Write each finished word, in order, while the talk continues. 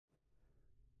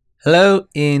Hello,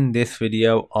 in this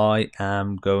video I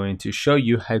am going to show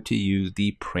you how to use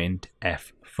the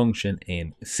printf function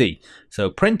in C.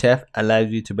 So printf allows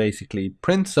you to basically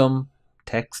print some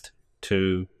text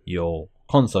to your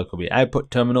console, it could be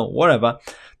output terminal, whatever,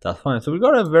 that's fine. So we've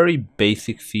got a very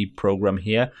basic C program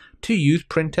here. To use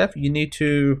printf you need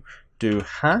to do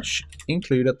hash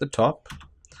include at the top,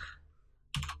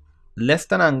 less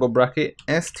than angle bracket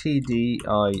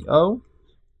stdio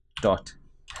dot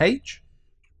h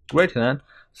greater than.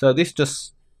 So this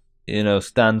just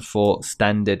stands for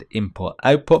standard input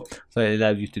output, so it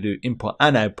allows you to do input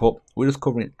and output. We're just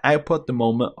covering output at the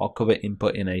moment. I'll cover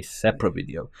input in a separate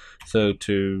video. So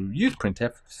to use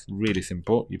printf, it's really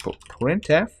simple. You put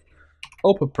printf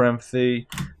open parenthesis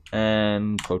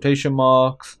and quotation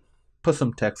marks, put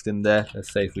some text in there.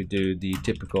 Let's say if we do the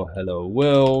typical hello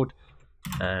world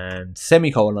and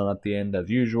semicolon at the end as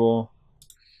usual.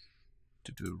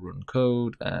 To do run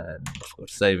code, and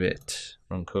let's save it,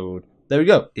 run code. There we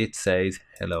go, it says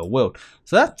hello world.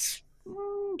 So that's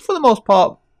for the most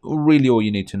part really all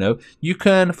you need to know. You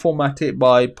can format it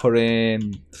by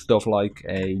putting stuff like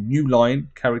a new line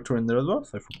character in there as well.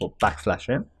 So if we put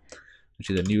 \n,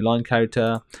 which is a new line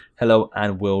character, hello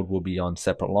and world will be on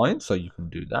separate lines, so you can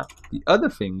do that. The other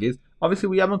thing is, obviously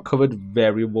we haven't covered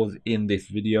variables in this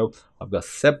video. I've got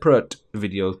separate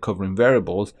videos covering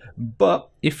variables, but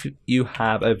if you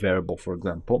have a variable, for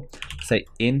example, say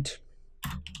int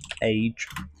age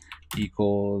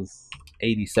equals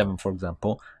 87, for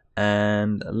example,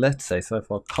 and let's say, so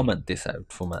if I comment this out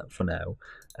for now,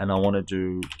 and I want to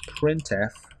do printf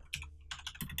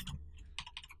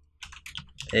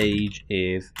age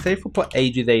is, say if we put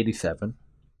age is 87,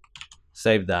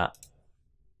 save that.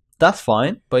 That's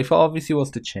fine, but if I obviously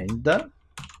was to change that,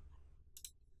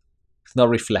 it's not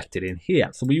reflected in here.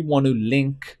 So we want to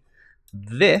link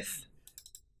this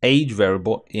age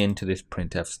variable into this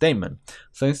printf statement.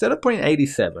 So instead of putting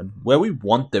 87 where we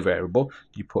want the variable,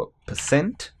 you put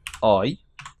 %i,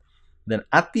 then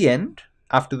at the end,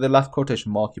 after the last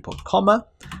quotation mark, you put comma,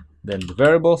 then the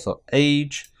variable, so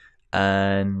age,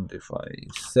 and if I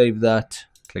save that,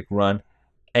 click run,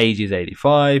 age is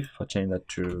 85. If I change that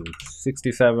to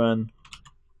 67,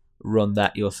 run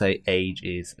that, you'll say age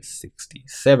is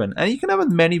 67. And you can have as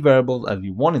many variables as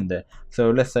you want in there.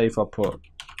 So let's say if I put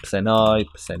 %i,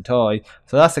 %i,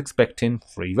 so that's expecting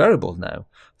 3 variables now.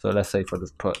 So let's say if I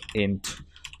just put int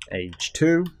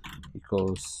age2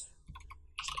 equals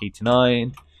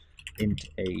 89, int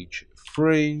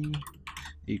age3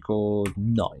 equals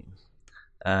 9.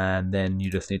 And then you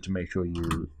just need to make sure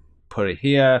you put it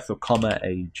here, so comma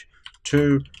age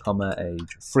 2, comma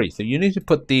age 3. So you need to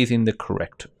put these in the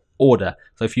correct order.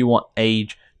 So if you want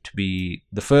age to be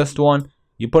the first one,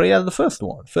 you put it as the first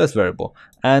one, first variable.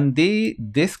 And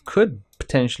this could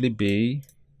potentially be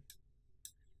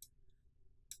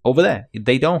over there.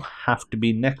 They don't have to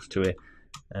be next to it.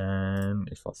 And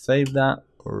if I save that,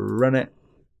 run it,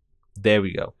 there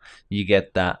we go, you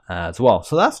get that as well.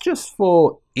 So that's just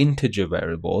for integer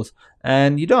variables,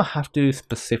 and you don't have to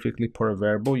specifically put a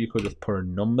variable. You could just put a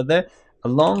number there,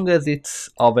 as long as it's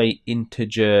of a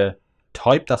integer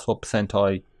type. That's what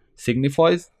 %i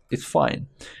signifies, it's fine.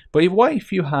 But what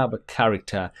if you have a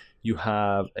character, you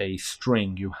have a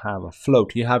string, you have a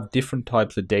float, you have different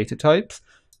types of data types?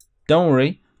 Don't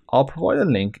worry, I'll provide a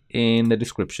link in the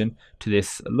description to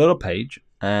this little page,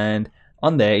 and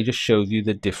on there it just shows you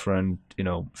the different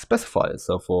specifiers.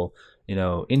 So for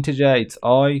integer it's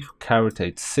I, for character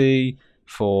it's C,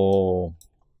 for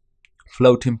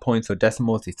floating points or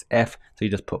decimals it's F, so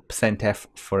you just put %f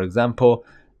for example,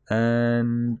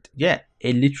 and yeah,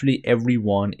 literally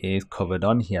everyone is covered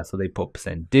on here. So they put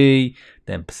 %d,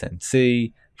 then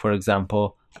 %c for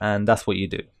example, and that's what you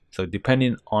do. So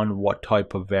depending on what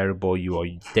type of variable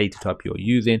data type you're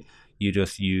using, you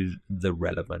just use the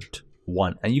relevant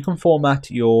one, and you can format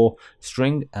your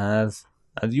string as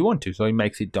you want to, so it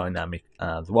makes it dynamic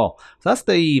as well. So that's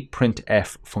the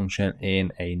printf function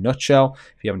in a nutshell.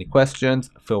 If you have any questions,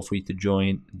 feel free to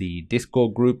join the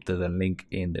Discord group. There's a link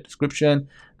in the description,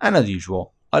 and as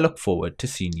usual, I look forward to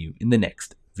seeing you in the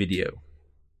next video.